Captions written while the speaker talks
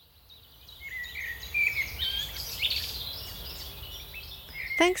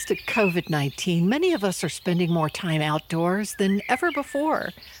Thanks to COVID-19, many of us are spending more time outdoors than ever before.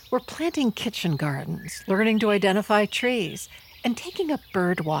 We're planting kitchen gardens, learning to identify trees, and taking up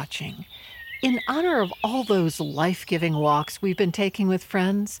bird watching. In honor of all those life-giving walks we've been taking with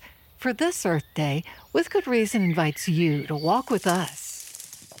friends, for this Earth Day, With Good Reason invites you to walk with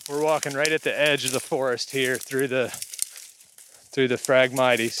us. We're walking right at the edge of the forest here through the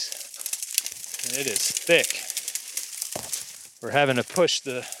Phragmites, and it is thick. We're having to push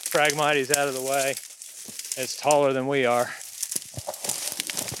the Phragmites out of the way. It's taller than we are.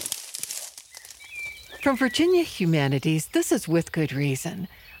 From Virginia Humanities, this is With Good Reason.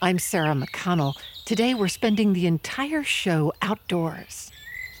 I'm Sarah McConnell. Today we're spending the entire show outdoors.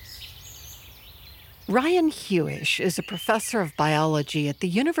 Ryan Hewish is a professor of biology at the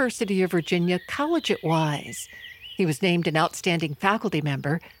University of Virginia College at Wise. He was named an outstanding faculty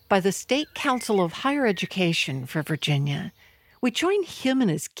member by the State Council of Higher Education for Virginia. We join him and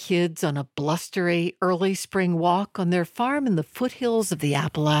his kids on a blustery early spring walk on their farm in the foothills of the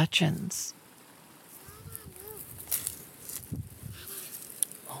Appalachians.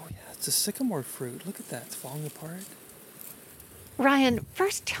 Oh yeah, it's a sycamore fruit. Look at that, it's falling apart. Ryan,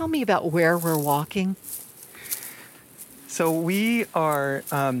 first tell me about where we're walking. So we are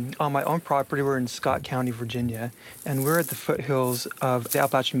on my own property. We're in Scott County, Virginia, and we're at the foothills of the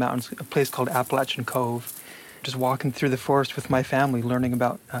Appalachian Mountains, a place called Appalachian Cove. Just walking through the forest with my family, learning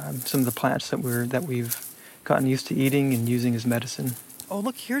about some of the plants that we've gotten used to eating and using as medicine. Oh,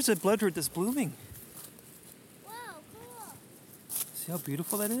 look, here's a bloodroot that's blooming. Wow, cool. See how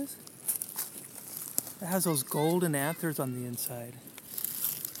beautiful that is? It has those golden anthers on the inside.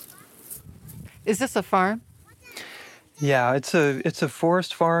 Is this a farm? Yeah, it's a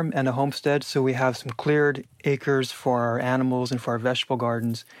forest farm and a homestead, so we have some cleared acres for our animals and for our vegetable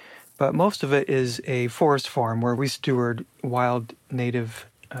gardens. But most of it is a forest farm where we steward wild, native,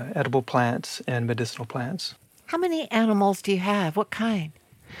 edible plants and medicinal plants. How many animals do you have? What kind?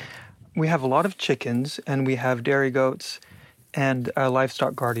 We have a lot of chickens, and we have dairy goats and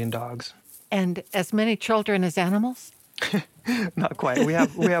livestock guardian dogs. And as many children as animals? Not quite. We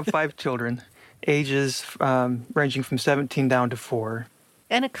have 5 children, ages ranging from 17 down to 4.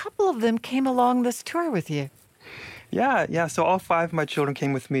 And a couple of them came along this tour with you. Yeah. So all 5 of my children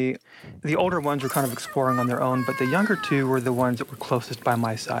came with me. The older ones were kind of exploring on their own, but the younger 2 were the ones that were closest by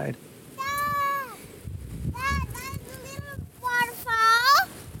my side. Dad, that's a little waterfall.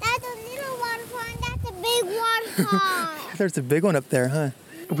 That's a little waterfall, and that's a big waterfall. There's a big one up there, huh?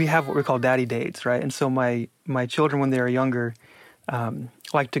 We have what we call daddy dates, right? And so my children, when they were younger,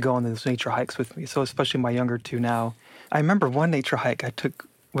 like to go on those nature hikes with me. So especially my younger 2 now. I remember one nature hike I took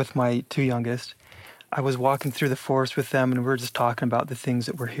with my 2 youngest. I was walking through the forest with them, and we were just talking about the things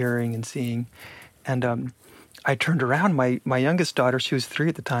that we're hearing and seeing. And I turned around. My youngest daughter, she was 3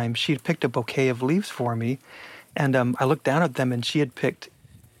 at the time, she had picked a bouquet of leaves for me. And I looked down at them, and she had picked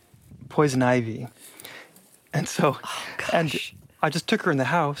poison ivy. And so, and I just took her in the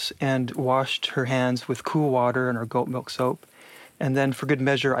house and washed her hands with cool water and our goat milk soap. And then for good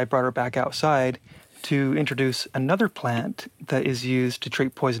measure, I brought her back outside to introduce another plant that is used to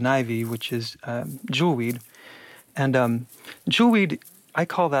treat poison ivy, which is jewelweed. And jewelweed, I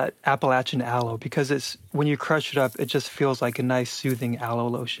call that Appalachian aloe because it's when you crush it up, it just feels like a nice soothing aloe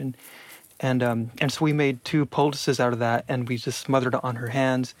lotion. And so we made 2 poultices out of that, and we just smothered it on her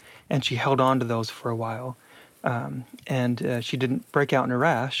hands, and she held on to those for a while. And she didn't break out in a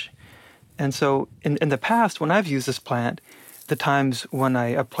rash. And so in the past, when I've used this plant, the times when I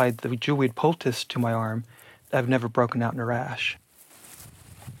applied the jewelweed poultice to my arm, I've never broken out in a rash.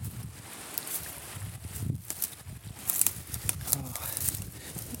 Oh.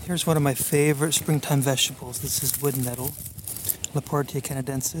 Here's one of my favorite springtime vegetables. This is wood nettle, Laportea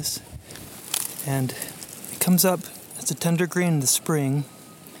canadensis. And it comes up as a tender green in the spring,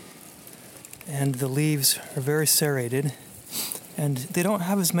 and the leaves are very serrated, and they don't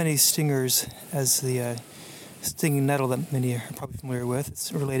have as many stingers as the stinging nettle that many are probably familiar with.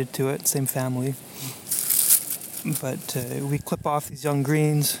 It's related to it, same family. But we clip off these young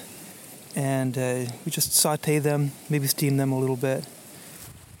greens, and we just saute them, maybe steam them a little bit.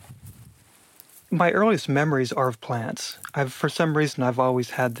 My earliest memories are of plants. For some reason, I've always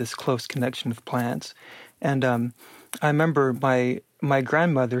had this close connection with plants. And I remember my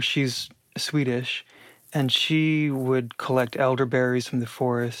grandmother, she's Swedish, and she would collect elderberries from the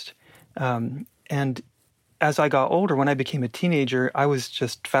forest. And as I got older, when I became a teenager, I was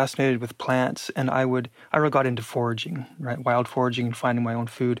just fascinated with plants, and I really got into foraging, right? Wild foraging and finding my own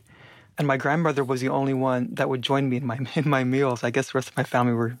food. And my grandmother was the only one that would join me in my meals. I guess the rest of my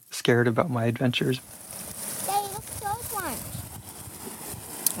family were scared about my adventures. Daddy, look at those ones.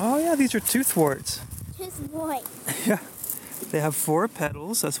 Oh yeah, these are toothworts. Toothwort. Yeah. They have 4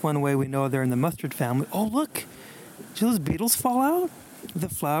 petals. That's one way we know they're in the mustard family. Oh, look. Did those beetles fall out of the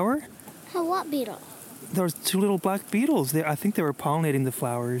flower? What beetle? There was 2 little black beetles. I think they were pollinating the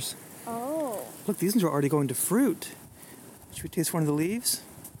flowers. Oh. Look, these ones are already going to fruit. Should we taste one of the leaves?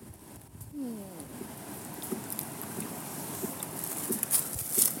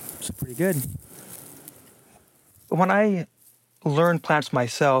 It's pretty good. When I learn plants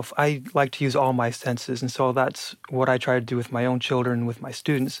myself, I like to use all my senses, and so that's what I try to do with my own children, with my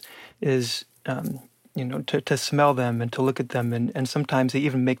students, is to smell them and to look at them, and sometimes they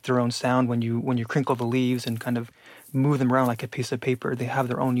even make their own sound when you crinkle the leaves and kind of move them around like a piece of paper. They have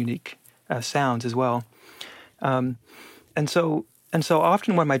their own unique sounds as well, and so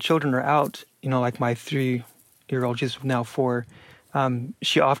often when my children are out, like my 3-year-old, she's now 4.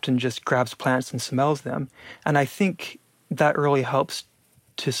 She often just grabs plants and smells them, and I think that really helps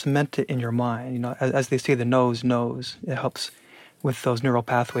to cement it in your mind. As they say, the nose knows. It helps with those neural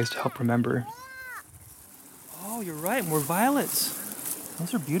pathways to help remember. Oh, you're right. More violets.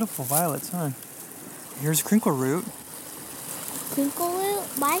 Those are beautiful violets, huh? Here's crinkle root. Crinkle root?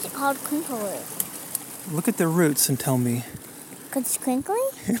 Why is it called crinkle root? Look at the roots and tell me. Because it's crinkly?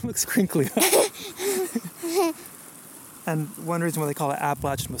 It looks crinkly. Huh? And one reason why they call it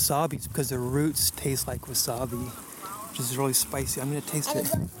Appalachian wasabi is because the roots taste like wasabi, which is really spicy. I'm going to taste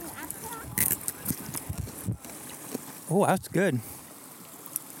it. Oh, that's good.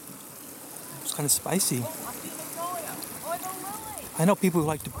 It's kind of spicy. I know people who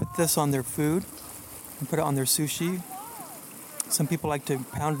like to put this on their food and put it on their sushi. Some people like to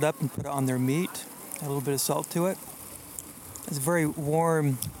pound it up and put it on their meat, add a little bit of salt to it. It's a very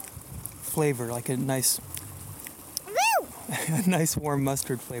warm flavor, like a nice warm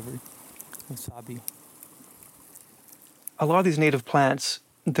mustard flavor. Wasabi. A lot of these native plants,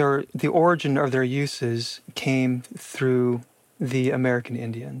 the origin of their uses came through the American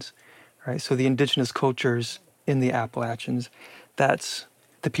Indians, right? So the indigenous cultures in the Appalachians, that's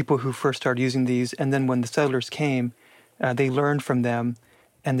the people who first started using these. And then when the settlers came, they learned from them,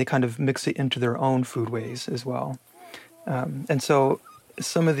 and they kind of mix it into their own foodways as well. And so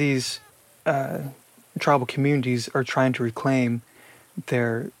some of these tribal communities are trying to reclaim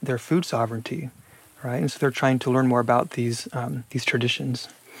their food sovereignty, right? And so they're trying to learn more about these traditions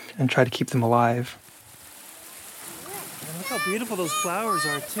and try to keep them alive. And look how beautiful those flowers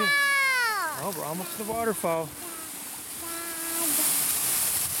are too. Oh, we're almost to the waterfall.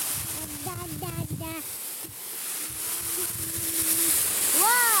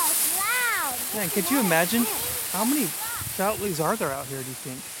 Whoa, it's loud. Man, could you imagine how many trout lilies are there out here, do you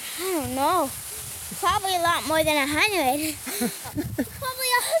think? I don't know. Probably a lot more than 100. Probably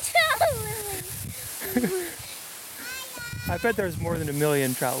all trout lilies. I bet there's more than 1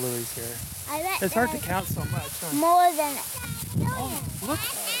 million trout lilies here. I bet It's hard to there's count so much, huh? more than 1 million.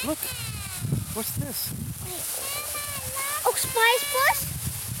 Look. What's this? Oh, spice bush?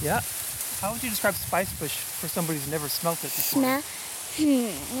 Yeah. How would you describe spice bush for somebody who's never smelt it before? Smell?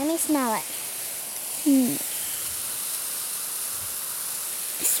 Let me smell it.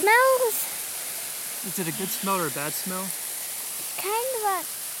 It smells Is it a good smell or a bad smell?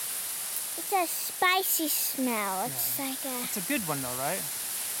 it's a spicy smell. It's like a, It's a good one though, right?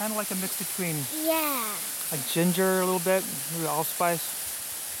 Kind of like a mix between yeah, like ginger a little bit, maybe allspice.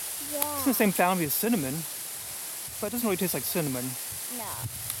 It's in yeah. the same family as cinnamon, but it doesn't really taste like cinnamon. No,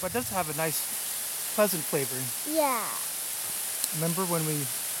 But it does have a nice, pleasant flavor. yeah. Remember when we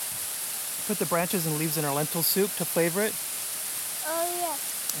put the branches and leaves in our lentil soup to flavor it? Oh, yeah.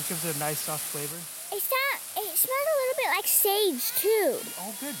 It gives it a nice soft flavor. It smells a little bit like sage, too.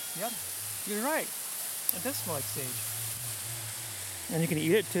 Oh, good. Yep. You're right. It does smell like sage. And you can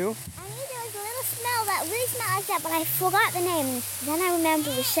eat it too. I knew there was a little smell that really smelled like that, but I forgot the name. Then I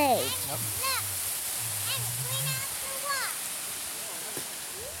remembered the sage. Yep.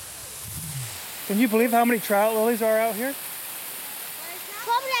 Can you believe how many trout lilies are out here?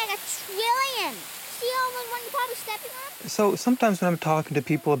 Probably like 1 trillion. See all those ones you're probably stepping on? So sometimes when I'm talking to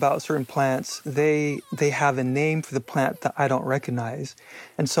people about certain plants, they have a name for the plant that I don't recognize.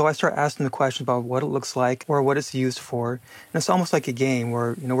 And so I start asking the questions about what it looks like or what it's used for. And it's almost like a game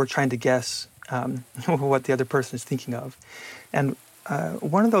where, we're trying to guess what the other person is thinking of. And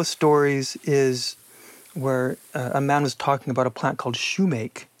one of those stories is where a man was talking about a plant called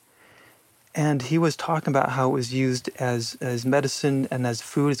shoemake. And he was talking about how it was used as medicine and as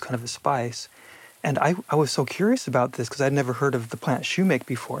food, as kind of a spice. And I was so curious about this because I'd never heard of the plant shoemake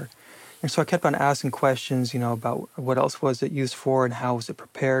before. And so I kept on asking questions, about what else was it used for and how was it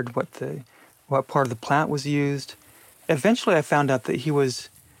prepared, what part of the plant was used. Eventually I found out that he was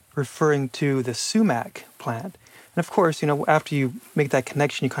referring to the sumac plant. And of course, after you make that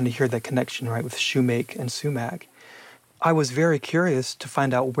connection, you kind of hear that connection, right, with shoemake and sumac. I was very curious to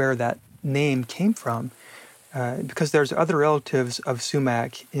find out where that name came from, because there's other relatives of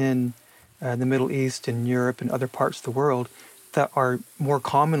sumac in the Middle East and Europe and other parts of the world that are more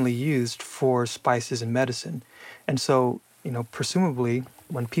commonly used for spices and medicine. And so, presumably,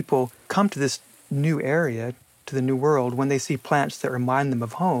 when people come to this new area, to the new world, when they see plants that remind them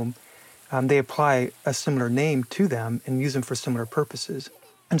of home, they apply a similar name to them and use them for similar purposes.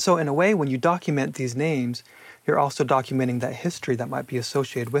 And so, in a way, when you document these names, you're also documenting that history that might be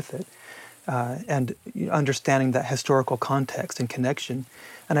associated with it, and understanding that historical context and connection.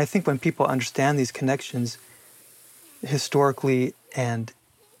 And I think when people understand these connections historically and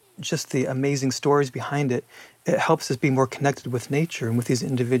just the amazing stories behind it, it helps us be more connected with nature and with these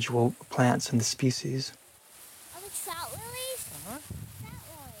individual plants and the species. Are they trout lilies? Uh-huh. Trout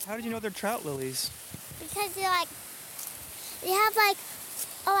lilies. How did you know they're trout lilies? Because they have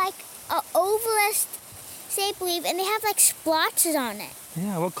a ovalist shaped leaf, and they have like splotches on it.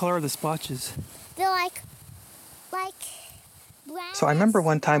 Yeah, what color are the splotches? They're like brown. So I remember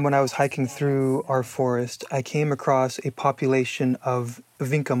one time when I was hiking through our forest, I came across a population of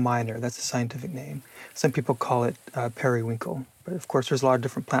Vinca minor. That's a scientific name. Some people call it periwinkle, but of course there's a lot of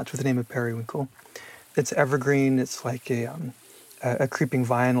different plants with the name of periwinkle. It's evergreen. It's like a creeping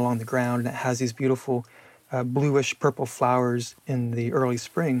vine along the ground, and it has these beautiful bluish purple flowers in the early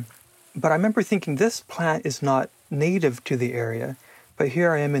spring. But I remember thinking this plant is not native to the area. But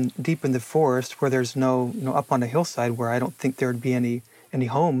here I am deep in the forest where there's no, up on a hillside where I don't think there would be any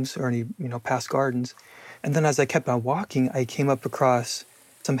homes or any, past gardens. And then as I kept on walking, I came up across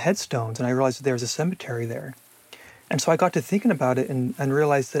some headstones, and I realized that there was a cemetery there. And so I got to thinking about it and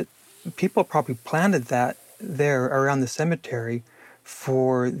realized that people probably planted that there around the cemetery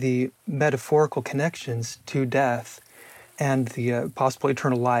for the metaphorical connections to death and the possible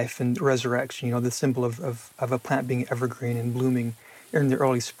eternal life and resurrection, the symbol of a plant being evergreen and blooming in the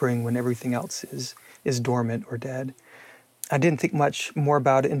early spring when everything else is dormant or dead. I didn't think much more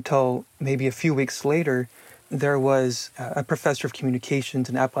about it until maybe a few weeks later. There was a professor of communications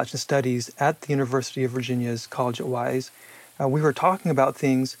and Appalachian studies at the University of Virginia's College at Wise. We were talking about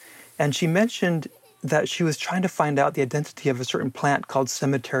things, and she mentioned that she was trying to find out the identity of a certain plant called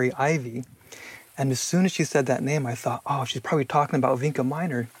cemetery ivy. And as soon as she said that name, I thought, oh, she's probably talking about Vinca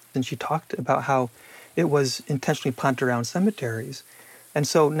minor. And she talked about how it was intentionally planted around cemeteries. And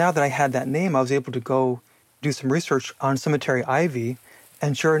so now that I had that name, I was able to go do some research on cemetery ivy.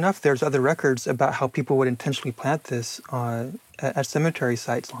 And sure enough, there's other records about how people would intentionally plant this at cemetery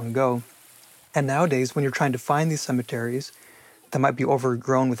sites long ago. And nowadays, when you're trying to find these cemeteries that might be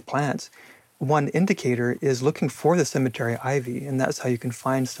overgrown with plants, one indicator is looking for the cemetery ivy, and that's how you can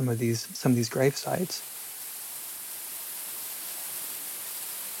find some of these grave sites.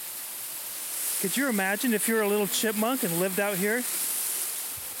 Could you imagine if you were a little chipmunk and lived out here?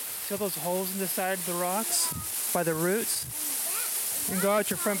 See all those holes in the side of the rocks by the roots? You can go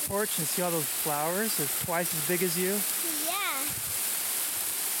out your front porch and see all those flowers. They're twice as big as you. Yeah.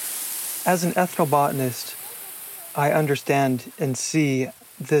 As an ethnobotanist, I understand and see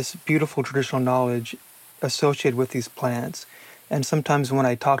this beautiful traditional knowledge associated with these plants. And sometimes when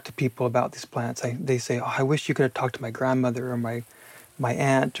I talk to people about these plants, they say, oh, I wish you could have talked to my grandmother or my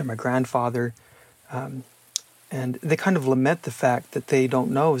aunt or my grandfather. And they kind of lament the fact that they don't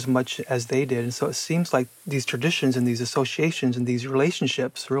know as much as they did. And so it seems like these traditions and these associations and these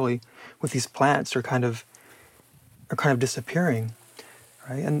relationships really with these plants are kind of disappearing,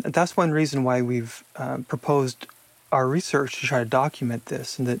 right? And that's one reason why we've proposed our research to try to document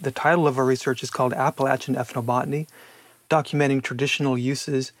this. And the title of our research is called Appalachian Ethnobotany, Documenting Traditional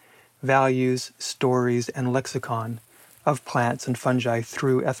Uses, Values, Stories, and Lexicon of Plants and Fungi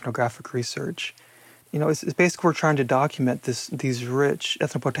Through Ethnographic Research. It's basically we're trying to document these rich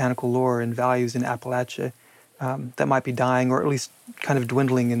ethnobotanical lore and values in Appalachia that might be dying or at least kind of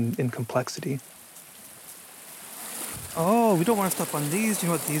dwindling in complexity. Oh, we don't want to step on these. Do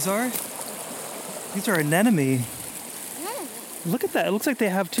you know what these are? These are anemone. Look at that. It looks like they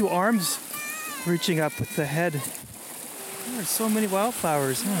have two arms reaching up with the head. There are so many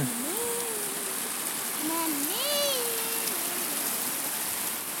wildflowers, huh?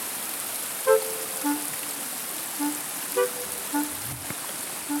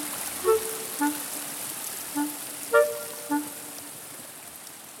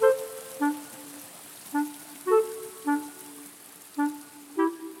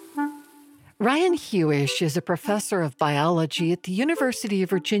 Ryan Hewish is a professor of biology at the University of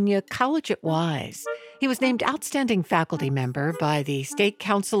Virginia College at Wise. He was named Outstanding Faculty Member by the State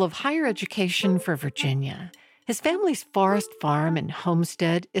Council of Higher Education for Virginia. His family's forest farm and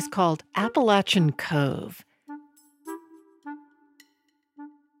homestead is called Appalachian Cove.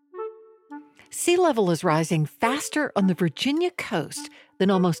 Sea level is rising faster on the Virginia coast than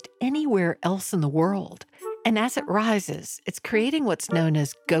almost anywhere else in the world. And as it rises, it's creating what's known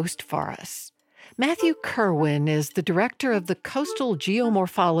as ghost forests. Matthew Kerwin is the director of the Coastal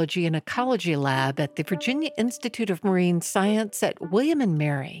Geomorphology and Ecology Lab at the Virginia Institute of Marine Science at William &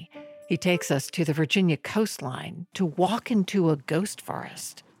 Mary. He takes us to the Virginia coastline to walk into a ghost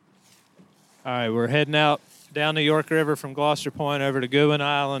forest. All right, we're heading out down the York River from Gloucester Point over to Goodwin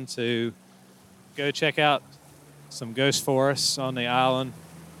Island to go check out some ghost forests on the island.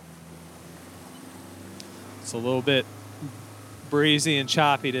 It's a little bit breezy and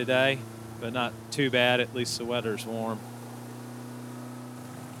choppy today, but not too bad. At least the weather's warm.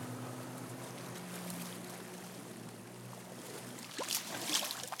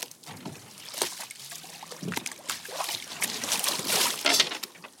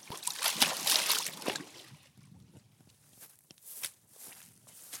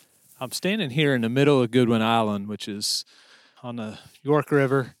 I'm standing here in the middle of Goodwin Island, which is on the York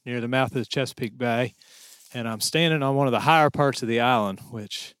River near the mouth of the Chesapeake Bay. And I'm standing on one of the higher parts of the island,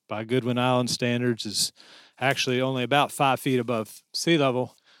 which by Goodwin Island standards is actually only about 5 feet above sea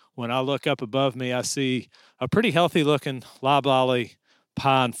level. When I look up above me, I see a pretty healthy looking loblolly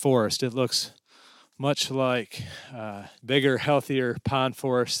pine forest. It looks much like bigger, healthier pine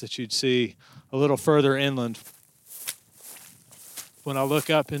forests that you'd see a little further inland. When I look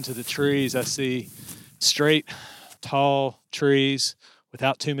up into the trees, I see straight, tall trees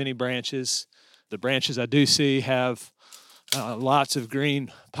without too many branches. The branches I do see have lots of green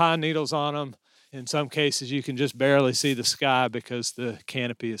pine needles on them. In some cases, you can just barely see the sky because the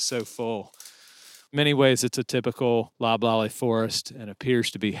canopy is so full. In many ways, it's a typical loblolly forest and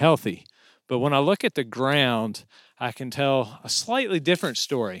appears to be healthy. But when I look at the ground, I can tell a slightly different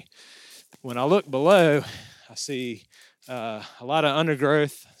story. When I look below, I see a lot of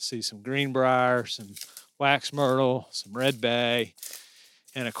undergrowth. I see some greenbrier, some wax myrtle, some red bay,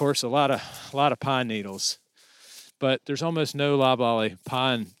 and of course a lot of pine needles. But there's almost no loblolly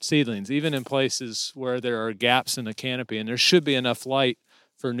pine seedlings, even in places where there are gaps in the canopy, and there should be enough light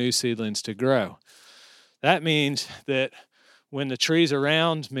for new seedlings to grow. That means that when the trees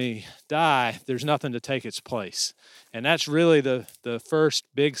around me die, there's nothing to take its place. And that's really the first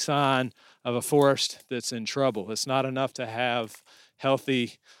big sign of a forest that's in trouble. It's not enough to have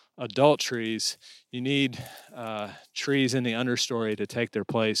healthy adult trees. You need trees in the understory to take their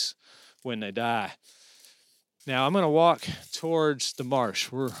place when they die. Now I'm going to walk towards the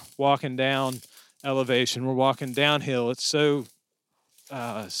marsh. We're walking down elevation. We're walking downhill. It's so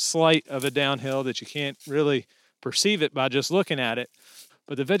slight of a downhill that you can't really perceive it by just looking at it.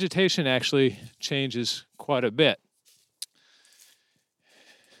 But the vegetation actually changes quite a bit.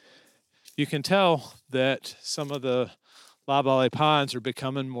 You can tell that some of the loblolly pines are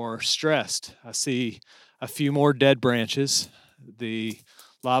becoming more stressed. I see a few more dead branches. The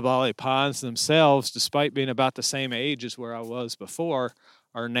loblolly pines themselves, despite being about the same age as where I was before,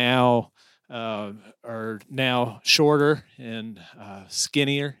 are now shorter and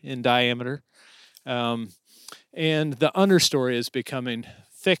skinnier in diameter. And the understory is becoming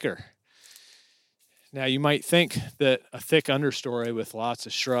thicker. Now, you might think that a thick understory with lots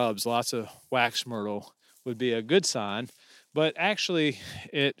of shrubs, lots of wax myrtle would be a good sign, but actually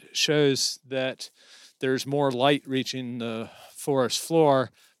it shows that there's more light reaching the forest floor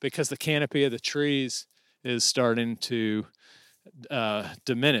because the canopy of the trees is starting to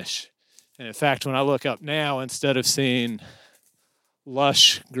diminish. And in fact, when I look up now, instead of seeing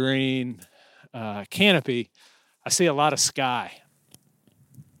lush green canopy, I see a lot of sky.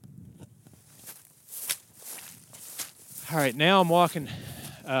 All right, now I'm walking,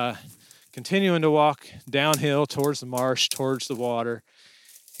 continuing to walk downhill towards the marsh, towards the water,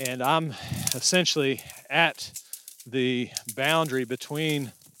 and I'm essentially at the boundary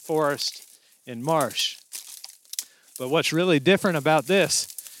between forest and marsh. But what's really different about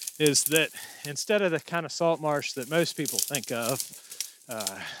this is that instead of the kind of salt marsh that most people think of,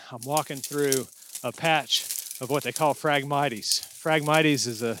 I'm walking through a patch of what they call Phragmites. Phragmites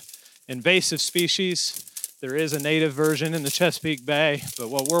is an invasive species. There is a native version in the Chesapeake Bay, but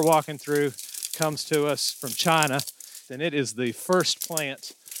what we're walking through comes to us from China, and it is the first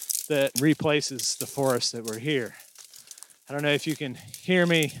plant that replaces the forest that we're here. I don't know if you can hear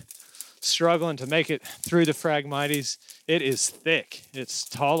me struggling to make it through the Phragmites. It is thick. It's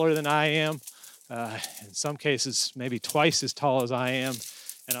taller than I am. In some cases, maybe twice as tall as I am.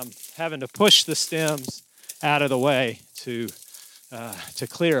 And I'm having to push the stems out of the way to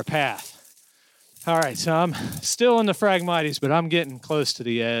clear a path. All right, so I'm still in the Phragmites, but I'm getting close to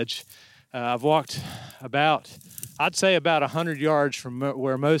the edge. I've walked I'd say about 100 yards from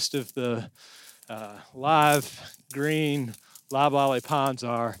where most of the live green loblolly ponds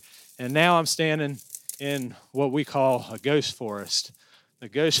are. And now I'm standing in what we call a ghost forest. The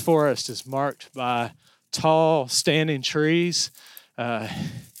ghost forest is marked by tall standing trees. The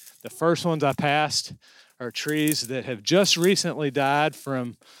first ones I passed are trees that have just recently died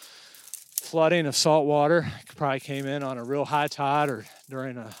from flooding of salt water. Probably came in on a real high tide or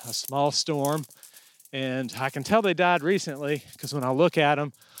during a small storm. And I can tell they died recently because when I look at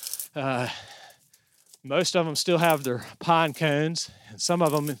them, most of them still have their pine cones, and some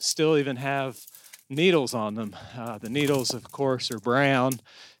of them still even have needles on them. The needles, of course, are brown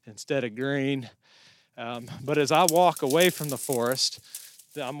instead of green. But as I walk away from the forest,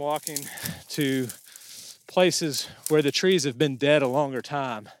 I'm walking to places where the trees have been dead a longer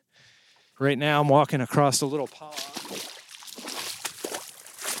time. Right now I'm walking across a little pond.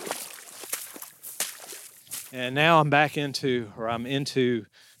 And now I'm into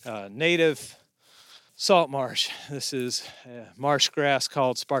native salt marsh. This is marsh grass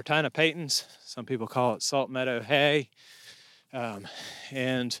called Spartina patens. Some people call it salt meadow hay.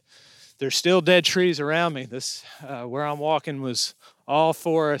 And there's still dead trees around me. This, where I'm walking was all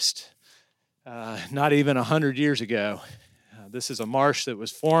forest not even 100 years ago. This is a marsh that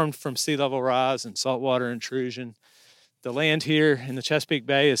was formed from sea level rise and saltwater intrusion. The land here in the Chesapeake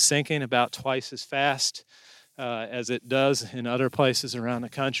Bay is sinking about twice as fast as it does in other places around the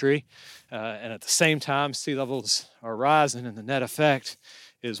country. And at the same time, sea levels are rising, and the net effect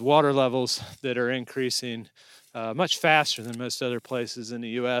is water levels that are increasing much faster than most other places in the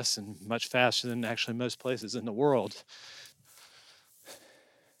U.S. and much faster than actually most places in the world.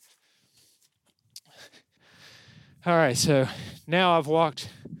 All right, so now I've walked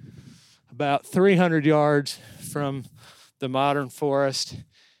about 300 yards from the modern forest,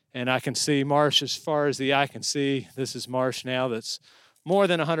 and I can see marsh as far as the eye can see. This is marsh now that's more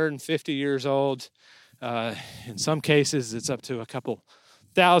than 150 years old. In some cases, it's up to a couple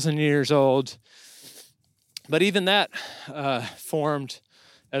thousand years old. But even that formed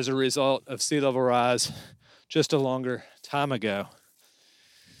as a result of sea level rise just a longer time ago.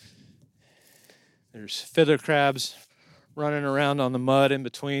 There's fiddler crabs running around on the mud in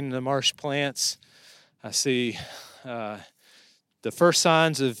between the marsh plants. I see the first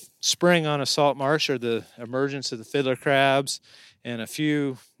signs of spring on a salt marsh are the emergence of the fiddler crabs and a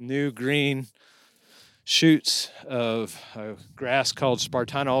few new green shoots of a grass called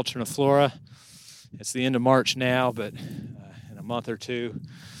Spartina alterniflora. It's the end of March now, but in a month or two,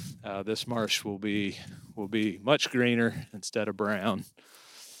 this marsh will be much greener instead of brown.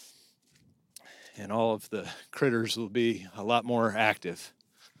 And all of the critters will be a lot more active.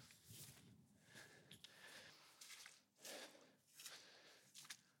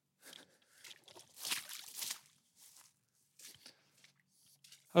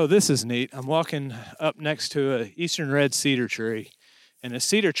 Oh, this is neat. I'm walking up next to an eastern red cedar tree, and the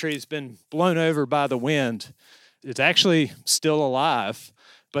cedar tree has been blown over by the wind. It's actually still alive,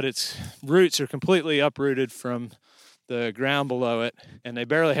 but its roots are completely uprooted from the ground below it, and they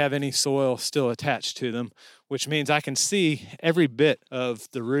barely have any soil still attached to them, which means I can see every bit of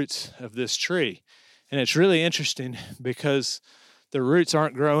the roots of this tree. And it's really interesting because the roots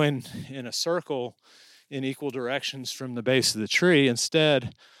aren't growing in a circle in equal directions from the base of the tree.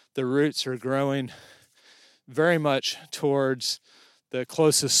 Instead, the roots are growing very much towards the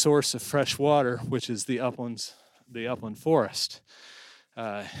closest source of fresh water, which is the upland forest.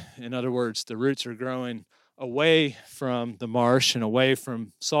 In other words, the roots are growing away from the marsh and away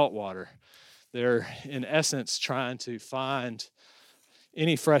from salt water. They're, in essence, trying to find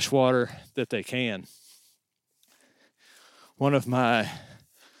any fresh water that they can. One of my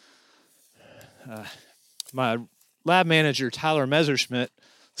lab manager, Tyler Messerschmidt,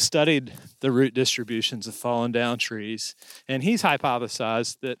 studied the root distributions of fallen down trees, and he's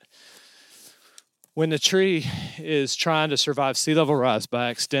hypothesized that when the tree is trying to survive sea level rise by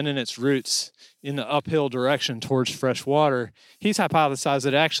extending its roots in the uphill direction towards fresh water, he's hypothesized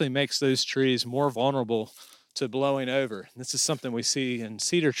that it actually makes those trees more vulnerable to blowing over. And this is something we see in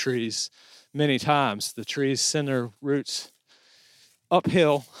cedar trees many times. The trees send their roots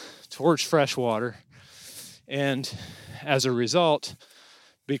uphill towards fresh water, and as a result,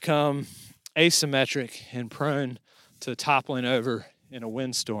 become asymmetric and prone to toppling over in a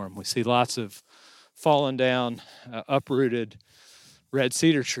windstorm. We see lots of fallen down, uprooted red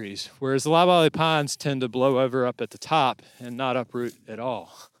cedar trees, whereas the loblolly pines tend to blow over up at the top and not uproot at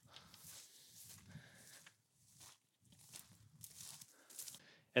all.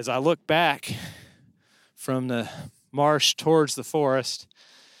 As I look back from the marsh towards the forest,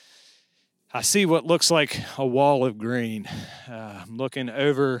 I see what looks like a wall of green. I'm looking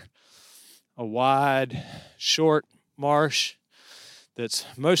over a wide, short marsh that's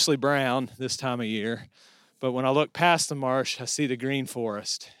mostly brown this time of year. But when I look past the marsh, I see the green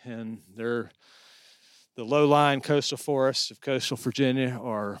forest. And the low-lying coastal forests of coastal Virginia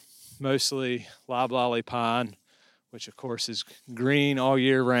are mostly loblolly pine, which of course is green all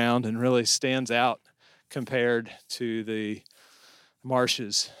year round and really stands out compared to the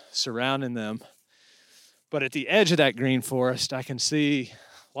marshes surrounding them. But at the edge of that green forest, I can see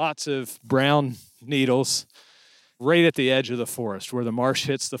lots of brown needles right at the edge of the forest where the marsh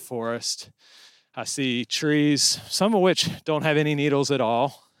hits the forest. I see trees, some of which don't have any needles at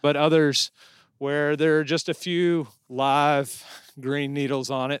all, but others where there are just a few live green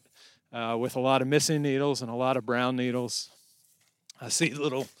needles on it, with a lot of missing needles and a lot of brown needles. I see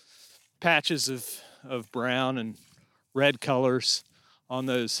little patches of brown and red colors on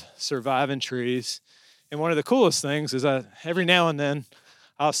those surviving trees. And one of the coolest things is every now and then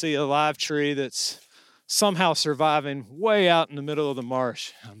I'll see a live tree that's somehow surviving way out in the middle of the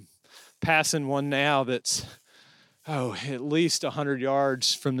marsh. I'm passing one now that's, at least 100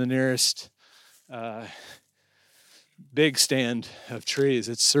 yards from the nearest big stand of trees.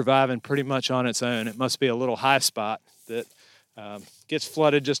 It's surviving pretty much on its own. It must be a little high spot that gets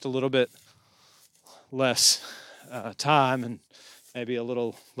flooded just a little bit less time and maybe a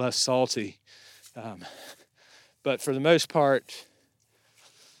little less salty. But for the most part,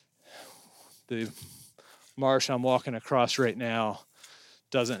 the marsh I'm walking across right now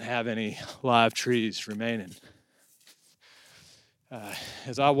doesn't have any live trees remaining.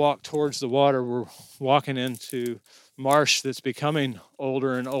 As I walk towards the water, we're walking into marsh that's becoming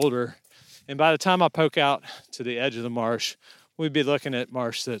older and older. And by the time I poke out to the edge of the marsh, we'd be looking at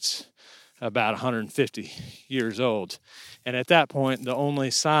marsh that's about 150 years old. And at that point, the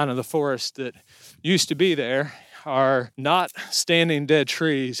only sign of the forest that used to be there are not standing dead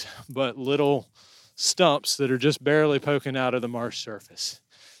trees, but little stumps that are just barely poking out of the marsh surface.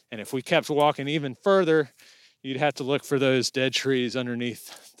 And if we kept walking even further, you'd have to look for those dead trees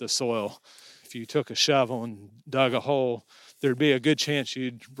underneath the soil. If you took a shovel and dug a hole, there'd be a good chance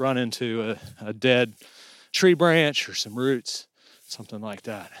you'd run into a dead tree branch or some roots, something like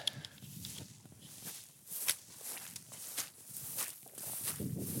that.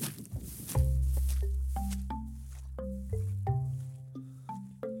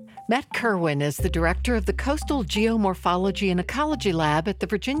 Matt Kerwin is the director of the Coastal Geomorphology and Ecology Lab at the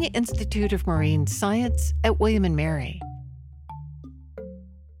Virginia Institute of Marine Science at William & Mary.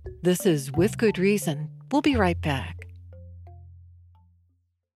 This is With Good Reason. We'll be right back.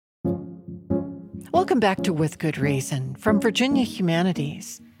 Welcome back to With Good Reason from Virginia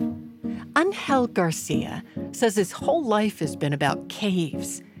Humanities. Angel Garcia says his whole life has been about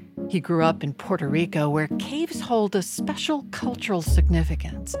caves. He grew up in Puerto Rico, where caves hold a special cultural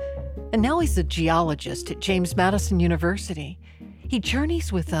significance. And now he's a geologist at James Madison University. He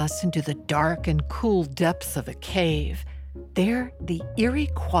journeys with us into the dark and cool depths of a cave. There, the eerie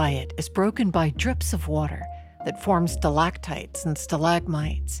quiet is broken by drips of water that form stalactites and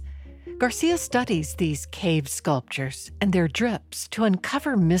stalagmites. Garcia studies these cave sculptures and their drips to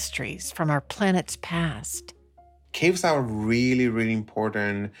uncover mysteries from our planet's past. Caves are really, really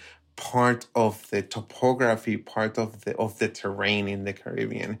important part of the topography, part of the terrain in the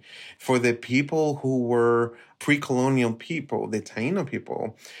Caribbean. For the people who were pre-colonial people, the Taino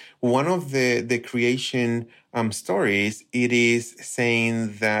people, one of the creation stories, it is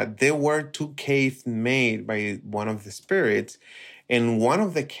saying that there were two caves made by one of the spirits, and one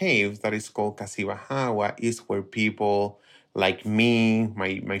of the caves that is called Casibajawa is where people like me,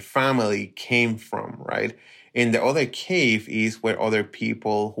 my family came from, right? And the other cave is where other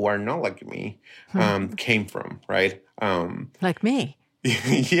people who are not like me came from, right? Like me.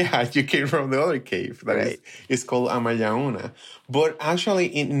 Yeah, you came from the other cave that is called Amayauna. But actually,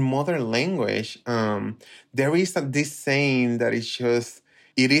 in modern language, there is this saying that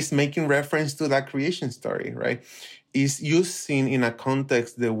it is making reference to that creation story, right? It's using in a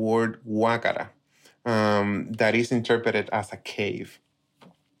context the word huácara, that is interpreted as a cave.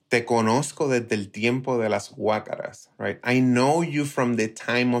 Te conozco desde el tiempo de las huácaras, right? I know you from the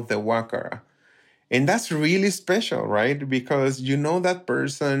time of the huácara. And that's really special, right? Because you know that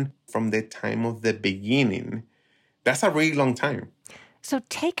person from the time of the beginning. That's a really long time. So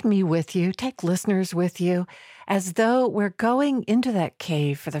take me with you, take listeners with you, as though we're going into that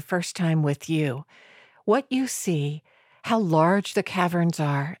cave for the first time with you. What you see, how large the caverns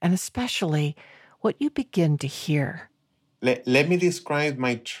are, and especially what you begin to hear. Let me describe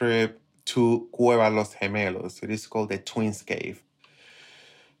my trip to Cueva Los Gemelos. It is called the Twins Cave.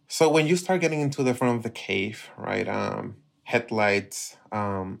 So when you start getting into the front of the cave, right, headlights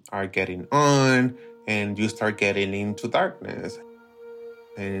are getting on, and you start getting into darkness.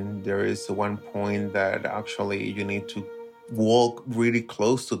 And there is one point that actually you need to walk really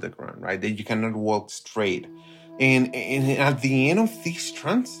close to the ground, right? That you cannot walk straight. And at the end of this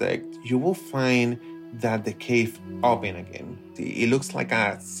transect, you will find that the cave open again. It looks like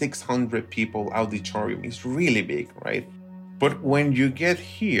a 600 people auditorium. It's really big, right? But when you get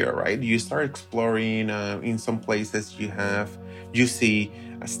here, right, you start exploring. In some places, you see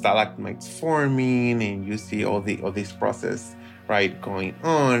stalagmites forming, and you see all this process, right, going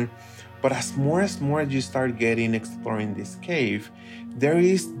on. But as more you start exploring this cave, there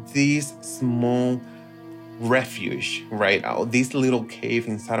is this small refuge, right? This little cave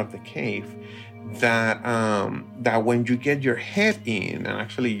inside of the cave that when you get your head in, and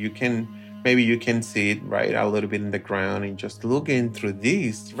actually you can see it right a little bit in the ground, and just looking through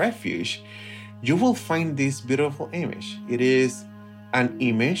this refuge, you will find this beautiful image. It is an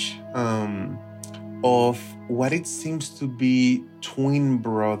image of what it seems to be twin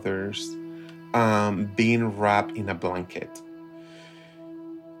brothers being wrapped in a blanket.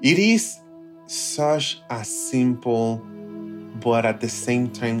 It is such a simple but at the same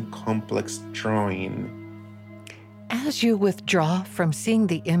time complex drawing. As you withdraw from seeing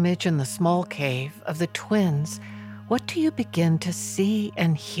the image in the small cave of the twins, what do you begin to see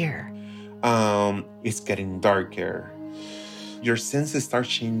and hear? It's getting darker. Your senses start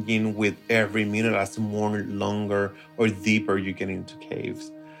changing with every minute as more longer or deeper you get into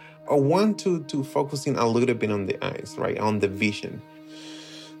caves. I want to focus in a little bit on the eyes, right? On the vision.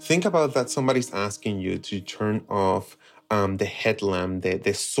 Think about that somebody's asking you to turn off the headlamp,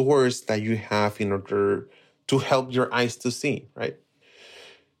 the source that you have in order to help your eyes to see, right?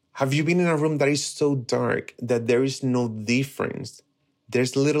 Have you been in a room that is so dark that there is no difference?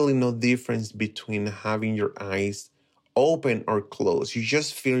 There's literally no difference between having your eyes open or closed. You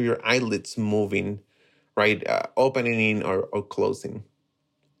just feel your eyelids moving, right? Opening or closing.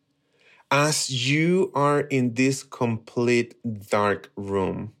 As you are in this complete dark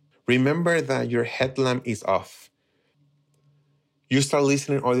room, remember that your headlamp is off. You start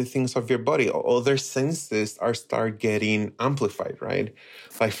listening to other things of your body. Other senses start getting amplified, right?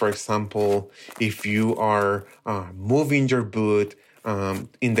 Like, for example, if you are moving your boot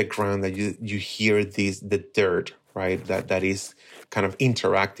in the ground, that you hear the dirt, right? That is kind of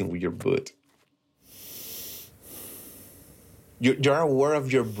interacting with your boot. You're aware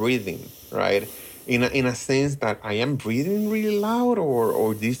of your breathing, right? In a sense that I am breathing really loud,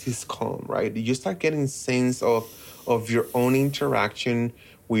 or this is calm, right? You start getting sense of your own interaction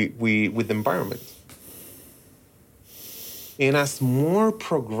with the environment. And as more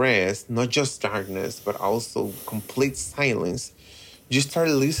progress, not just darkness, but also complete silence, you start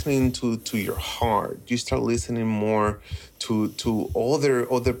listening to your heart. You start listening more to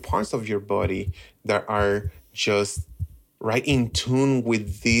other parts of your body that are just right in tune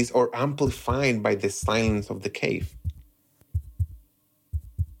with this, or amplified by the silence of the cave.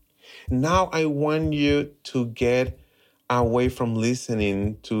 Now I want you to get away from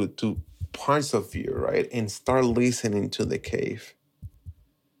listening to parts of you, right? And start listening to the cave.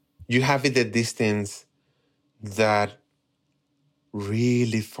 You have it at distance that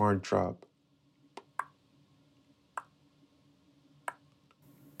really far drop.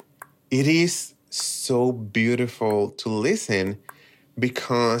 It is so beautiful to listen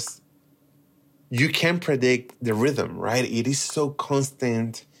because you can predict the rhythm, right? It is so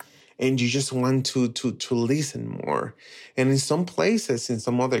constant, and you just want to listen more. And in some places, in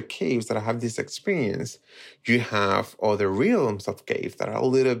some other caves that I have this experience, you have other rhythms of caves that are a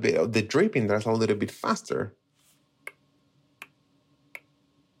little bit, the dripping that's a little bit faster.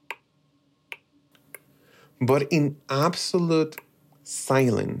 But in absolute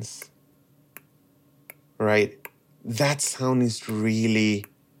silence, right, that sound is really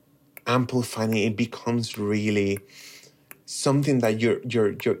amplifying. It becomes really something that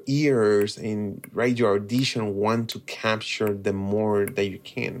your ears and, right, your audition want to capture the more that you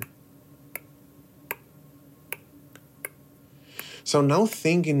can. So now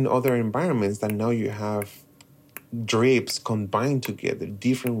think in other environments that now you have drips combined together,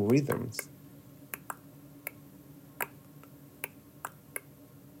 different rhythms.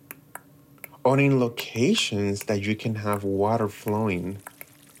 or in locations that you can have water flowing.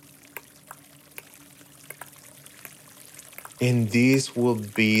 And this will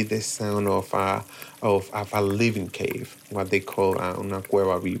be the sound of a living cave, what they call una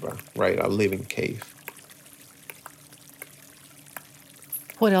cueva viva, right? A living cave.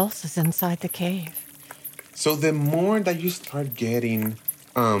 What else is inside the cave? So the more that you start getting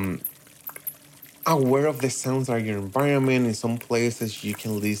aware of the sounds of your environment, in some places you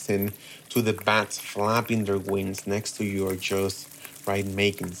can listen to the bats flapping their wings next to you or just, right,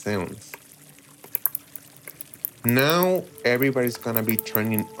 making sounds. Now everybody's gonna be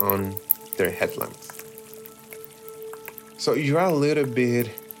turning on their headlamps. So you're a little bit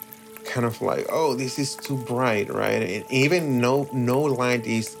kind of like, oh, this is too bright, right? And even no light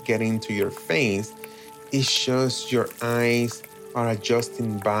is getting to your face. It's just your eyes are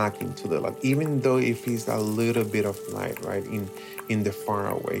adjusting back into the light, even though if it's a little bit of light, right, in the far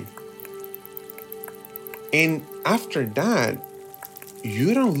away. And after that,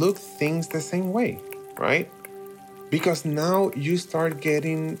 you don't look things the same way, right? Because now you start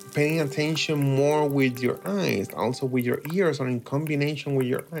paying attention more with your eyes, also with your ears, or in combination with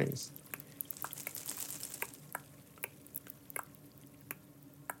your eyes.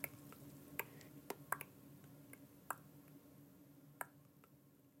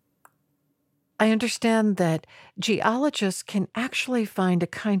 I understand that geologists can actually find a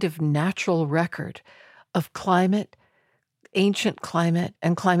kind of natural record of climate, ancient climate,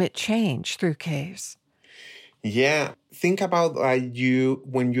 and climate change through caves. Yeah, think about when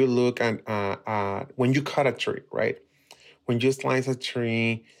you look at when you cut a tree, right? When you slice a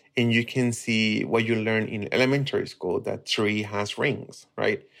tree and you can see what you learned in elementary school, that tree has rings,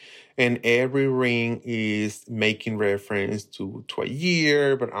 right? And every ring is making reference to a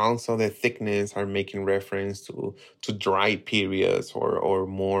year, but also the thickness are making reference to dry periods or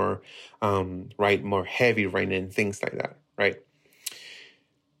more, more heavy rain and things like that, right?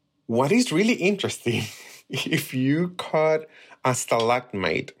 What is really interesting, if you cut a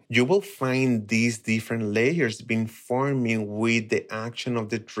stalagmite, you will find these different layers being forming with the action of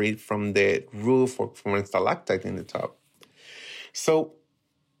the drip from the roof or from a stalactite in the top. So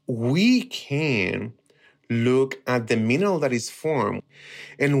we can look at the mineral that is formed,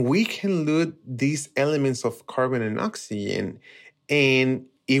 and we can look these elements of carbon and oxygen. And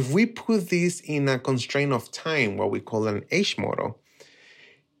if we put this in a constraint of time, what we call an age model,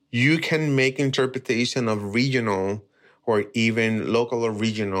 you can make interpretation of regional or even local or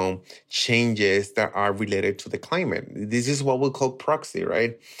regional changes that are related to the climate. This is what we call proxy,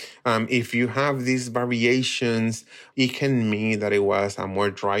 right? If you have these variations, it can mean that it was a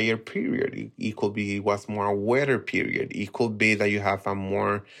more drier period. It could be it was more wetter period. It could be that you have a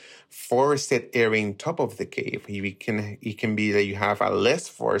more forested area in top of the cave. It can be that you have a less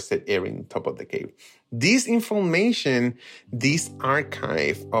forested area in top of the cave. This information, this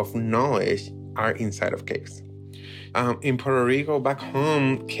archive of knowledge are inside of caves. In Puerto Rico, back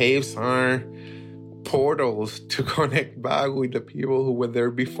home, caves are portals to connect back with the people who were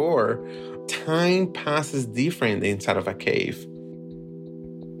there before. Time passes different inside of a cave.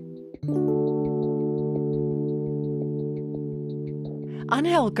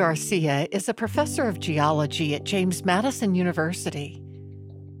 Angel Garcia is a professor of geology at James Madison University.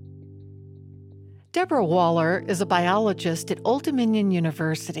 Deborah Waller is a biologist at Old Dominion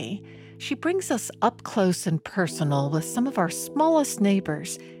University. She brings us up close and personal with some of our smallest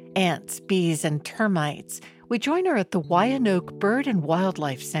neighbors, ants, bees, and termites. We join her at the Wyanoke Bird and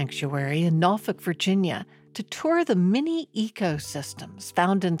Wildlife Sanctuary in Norfolk, Virginia, to tour the mini ecosystems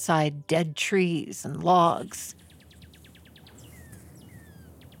found inside dead trees and logs.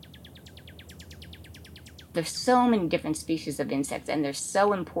 There's so many different species of insects, and they're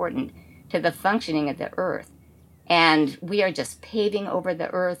so important to the functioning of the earth. And we are just paving over the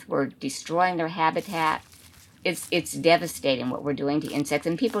earth. We're destroying their habitat. It's devastating what we're doing to insects,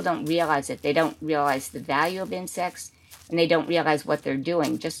 and people don't realize it. They don't realize the value of insects, and they don't realize what they're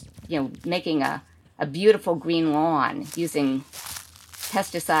doing. Just, making a beautiful green lawn using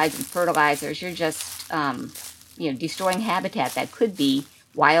pesticides and fertilizers, you're just, destroying habitat that could be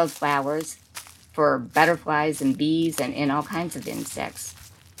wildflowers for butterflies and bees and all kinds of insects.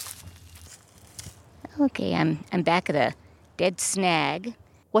 Okay, I'm back at a dead snag.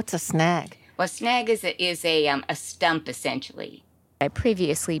 What's a snag? Well, a snag is a stump, essentially. I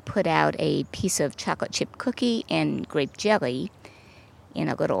previously put out a piece of chocolate chip cookie and grape jelly in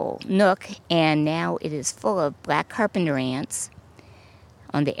a little nook, and now it is full of black carpenter ants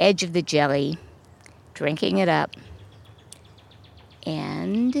on the edge of the jelly, drinking it up.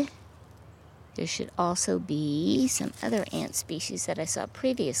 And there should also be some other ant species that I saw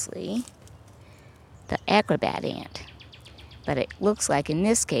previously. the acrobat ant. But it looks like in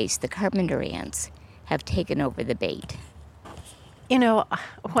this case the carpenter ants have taken over the bait. You know,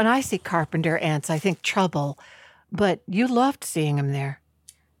 when I see carpenter ants, I think trouble, but you loved seeing them there.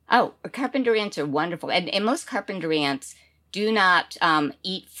 Oh, carpenter ants are wonderful. And most carpenter ants do not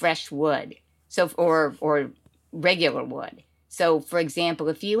eat fresh wood, or regular wood. So, for example,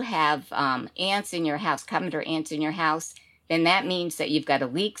 if you have ants in your house, carpenter ants in your house, then that means that you've got a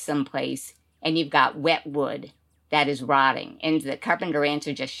leak someplace and you've got wet wood that is rotting. And the carpenter ants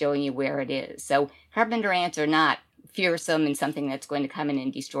are just showing you where it is. So carpenter ants are not fearsome and something that's going to come in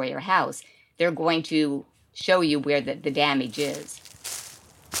and destroy your house. They're going to show you where the damage is.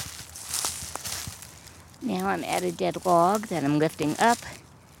 Now I'm at a dead log that I'm lifting up,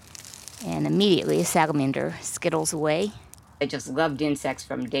 and immediately a salamander skittles away. I just loved insects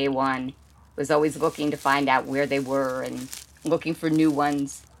from day one. Was always looking to find out where they were and looking for new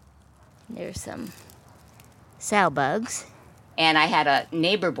ones. There's some sow bugs. And I had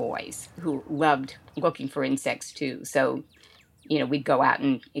neighbor boys who loved looking for insects too. So, we'd go out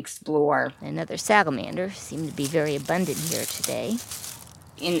and explore. Another salamander seemed to be very abundant here today.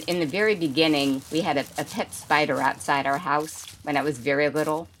 In the very beginning, we had a pet spider outside our house when I was very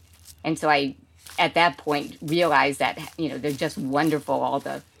little. And so I, at that point, realized that, they're just wonderful, all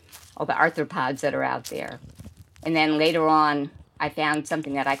the arthropods that are out there. And then later on, I found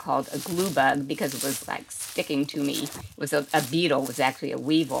something that I called a glue bug because it was like sticking to me. It was a beetle, it was actually a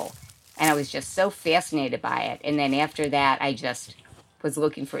weevil. And I was just so fascinated by it. And then after that, I just was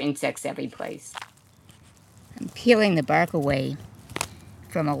looking for insects every place. I'm peeling the bark away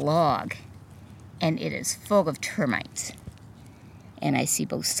from a log, and it is full of termites. And I see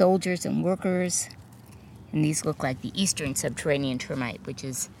both soldiers and workers, and these look like the eastern subterranean termite, which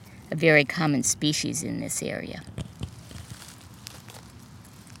is a very common species in this area.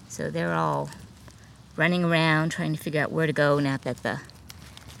 So they're all running around trying to figure out where to go now that the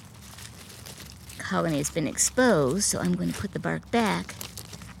colony has been exposed. So I'm going to put the bark back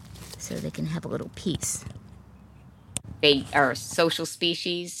so they can have a little peace. They are social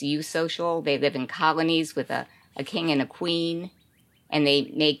species, eusocial. They live in colonies with a king and a queen, and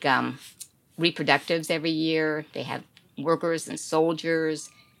they make reproductives every year. They have workers and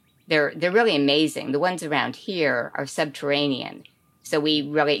soldiers. They're really amazing. The ones around here are subterranean, so we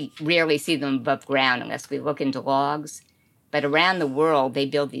really rarely see them above ground unless we look into logs. But around the world, they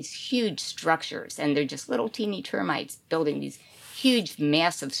build these huge structures, and they're just little teeny termites building these huge,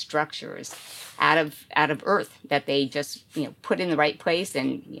 massive structures out of earth that they just put in the right place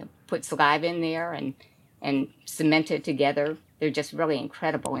and put saliva in there and cement it together. They're just really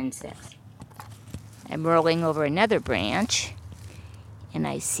incredible insects. I'm rolling over another branch, and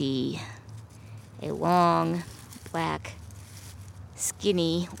I see a long, black,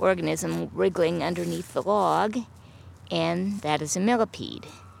 skinny organism wriggling underneath the log, and that is a millipede.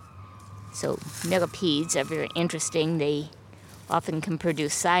 So millipedes are very interesting. They often can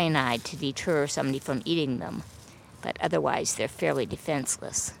produce cyanide to deter somebody from eating them, but otherwise they're fairly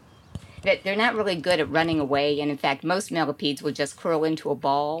defenseless. They're not really good at running away, and in fact most millipedes will just curl into a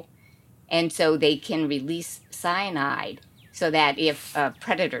ball, and so they can release cyanide so that if a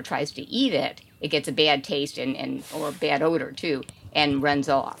predator tries to eat it, it gets a bad taste or a bad odor too, and runs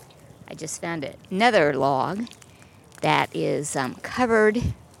off. I just found another log that is covered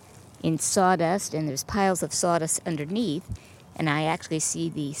in sawdust, and there's piles of sawdust underneath, and I actually see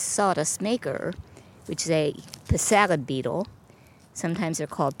the sawdust maker, which is a passalid beetle. Sometimes they're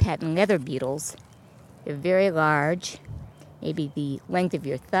called patent leather beetles. They're very large, maybe the length of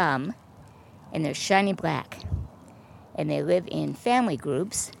your thumb, and they're shiny black. And they live in family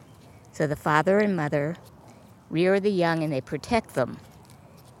groups, so the father and mother rear the young and they protect them.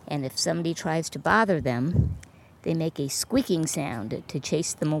 And if somebody tries to bother them, they make a squeaking sound to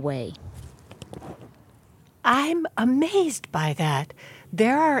chase them away. I'm amazed by that.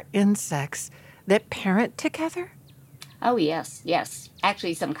 There are insects that parent together? Oh, yes.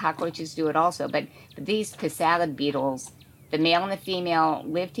 Actually, some cockroaches do it also, but these passalid beetles, the male and the female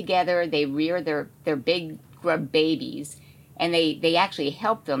live together. They rear their big grub babies, and they actually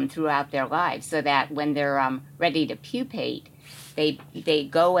help them throughout their lives so that when they're ready to pupate, they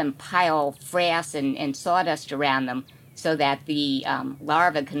go and pile frass and sawdust around them so that the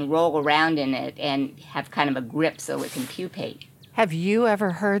larva can roll around in it and have kind of a grip so it can pupate. Have you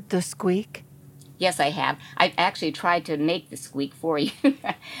ever heard the squeak? Yes, I have. I actually tried to make the squeak for you,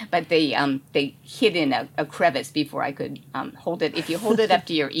 but they hid in a crevice before I could hold it. If you hold it up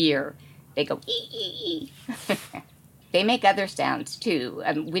to your ear, they go ee, ee, ee. They make other sounds too.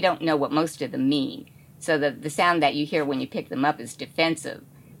 We don't know what most of them mean. So the sound that you hear when you pick them up is defensive,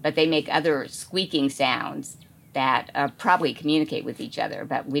 but they make other squeaking sounds that probably communicate with each other,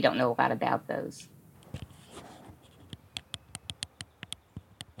 but we don't know a lot about those.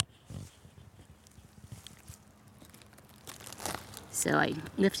 So I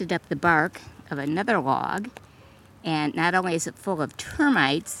lifted up the bark of another log, and not only is it full of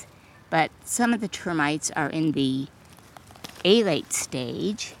termites, but some of the termites are in the alate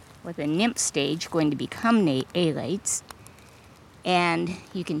stage, or the nymph stage, going to become alates. And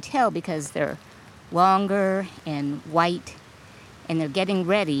you can tell because they're longer and white, and they're getting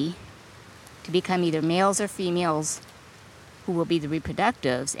ready to become either males or females who will be the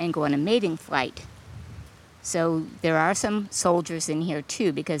reproductives and go on a mating flight. So there are some soldiers in here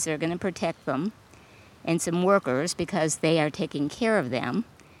too, because they're going to protect them, and some workers because they are taking care of them,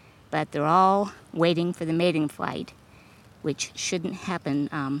 but they're all waiting for the mating flight, which shouldn't happen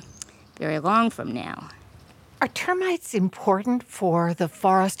very long from now. Are termites important for the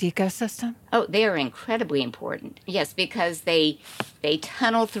forest ecosystem? Oh, they are incredibly important. Yes, because they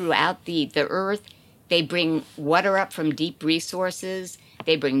tunnel throughout the earth. They bring water up from deep resources.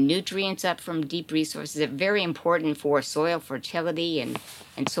 They bring nutrients up from deep resources. They're very important for soil fertility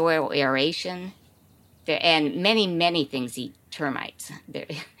and soil aeration. And many, many things eat termites.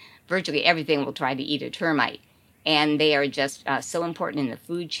 Virtually everything will try to eat a termite. And they are just so important in the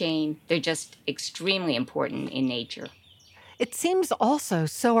food chain. They're just extremely important in nature. It seems also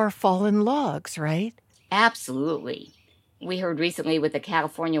so are fallen logs, right? Absolutely. We heard recently with the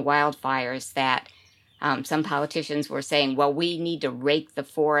California wildfires that some politicians were saying, well, we need to rake the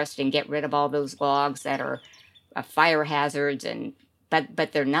forest and get rid of all those logs that are fire hazards,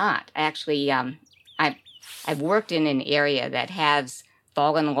 but they're not. Actually, I've worked in an area that has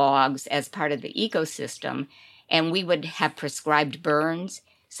fallen logs as part of the ecosystem, and we would have prescribed burns.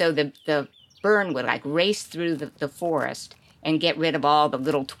 So the burn would like race through the forest and get rid of all the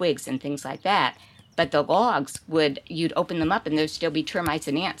little twigs and things like that. But the logs you'd open them up and there'd still be termites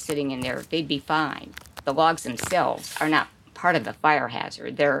and ants sitting in there. They'd be fine. The logs themselves are not part of the fire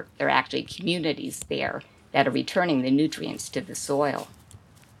hazard. They're actually communities there that are returning the nutrients to the soil.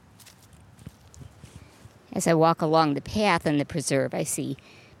 As I walk along the path in the preserve, I see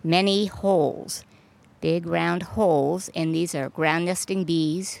many holes, big round holes, and these are ground nesting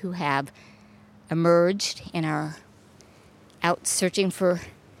bees who have emerged and are out searching for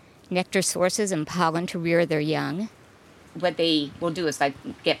nectar sources and pollen to rear their young. What they will do is like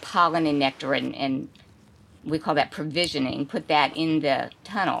get pollen and nectar, and we call that provisioning, put that in the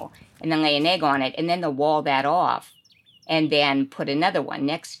tunnel, and then lay an egg on it, and then they'll wall that off, and then put another one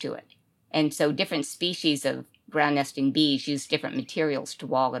next to it. And so different species of ground nesting bees use different materials to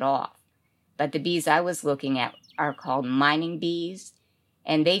wall it off. But the bees I was looking at are called mining bees,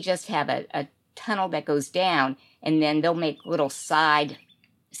 and they just have a tunnel that goes down, and then they'll make little side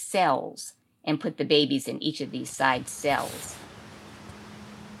cells and put the babies in each of these side cells.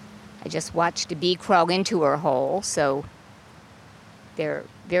 I just watched a bee crawl into her hole, so they're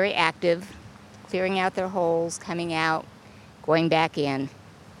very active, clearing out their holes, coming out, going back in.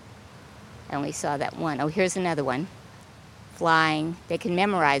 I only saw that one. Oh, here's another one. Flying. They can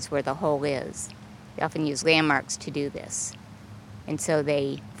memorize where the hole is. They often use landmarks to do this. And so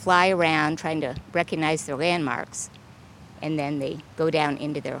they fly around trying to recognize their landmarks, and then they go down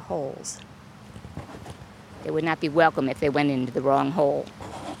into their holes. They would not be welcome if they went into the wrong hole.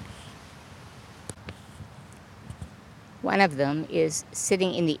 One of them is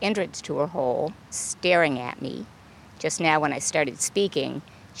sitting in the entrance to her hole, staring at me. Just now when I started speaking,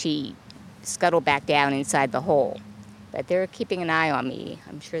 she scuttled back down inside the hole. But they're keeping an eye on me.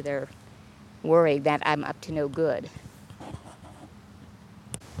 I'm sure they're worried that I'm up to no good.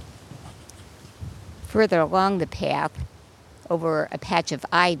 Further along the path, over a patch of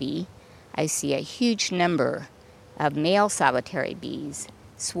ivy, I see a huge number of male solitary bees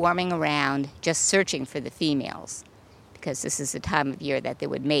swarming around, just searching for the females, because this is the time of year that they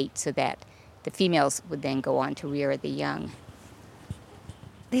would mate so that the females would then go on to rear the young.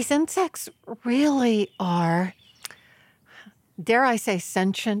 These insects really are, dare I say,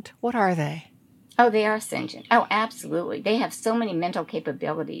 sentient? What are they? Oh, they are sentient. Oh, absolutely. They have so many mental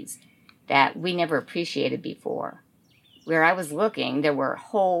capabilities that we never appreciated before. Where I was looking, there were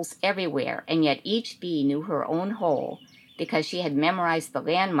holes everywhere, and yet each bee knew her own hole because she had memorized the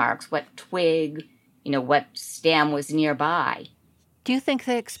landmarks, what twig, what stem was nearby. Do you think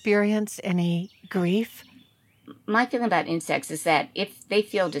they experience any grief? My feeling about insects is that if they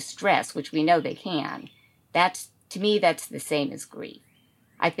feel distress, which we know they can, to me, that's the same as grief.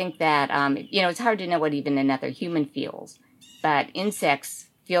 I think that, it's hard to know what even another human feels, but insects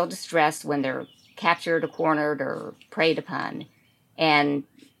feel distress when they're captured or cornered or preyed upon. And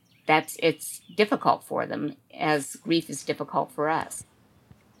it's difficult for them, as grief is difficult for us.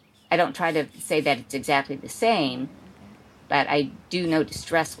 I don't try to say that it's exactly the same, but I do know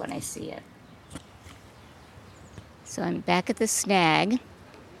distress when I see it. So I'm back at the snag,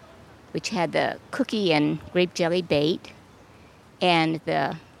 which had the cookie and grape jelly bait, and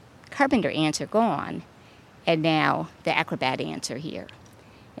the carpenter ants are gone, and now the acrobat ants are here.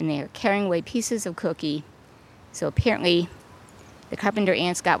 And they are carrying away pieces of cookie, so apparently the carpenter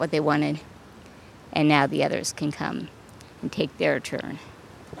ants got what they wanted, and now the others can come and take their turn.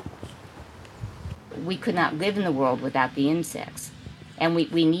 We could not live in the world without the insects. And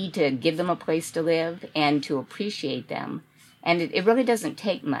we need to give them a place to live and to appreciate them. And it really doesn't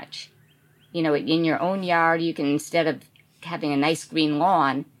take much. You know, in your own yard, you can, instead of having a nice green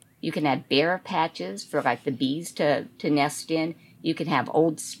lawn, you can have bare patches for like the bees to nest in. You can have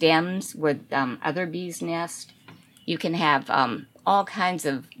old stems where other bees nest. You can have all kinds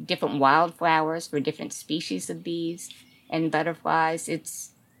of different wildflowers for different species of bees and butterflies. It's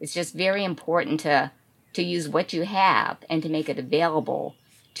just very important to use what you have and to make it available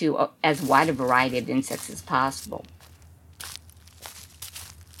to as wide a variety of insects as possible.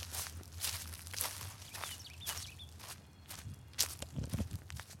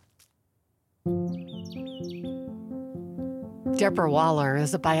 Deborah Waller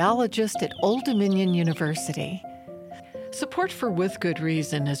is a biologist at Old Dominion University. Support for With Good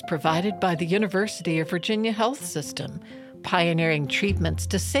Reason is provided by the University of Virginia Health System, pioneering treatments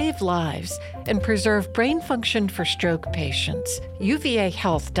to save lives and preserve brain function for stroke patients.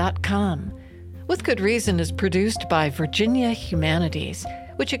 UVAHealth.com. With Good Reason is produced by Virginia Humanities,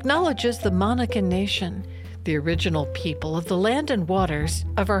 which acknowledges the Monacan Nation, the original people of the land and waters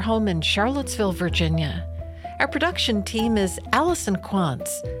of our home in Charlottesville, Virginia. Our production team is Allison Quantz,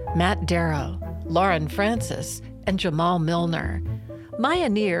 Matt Darrow, Lauren Francis, and Jamal Milner. Maya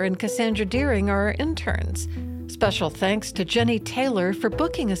Neer and Cassandra Deering are our interns. Special thanks to Jenny Taylor for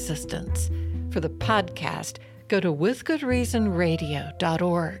booking assistance. For the podcast, go to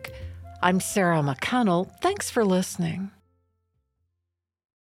withgoodreasonradio.org. I'm Sarah McConnell. Thanks for listening.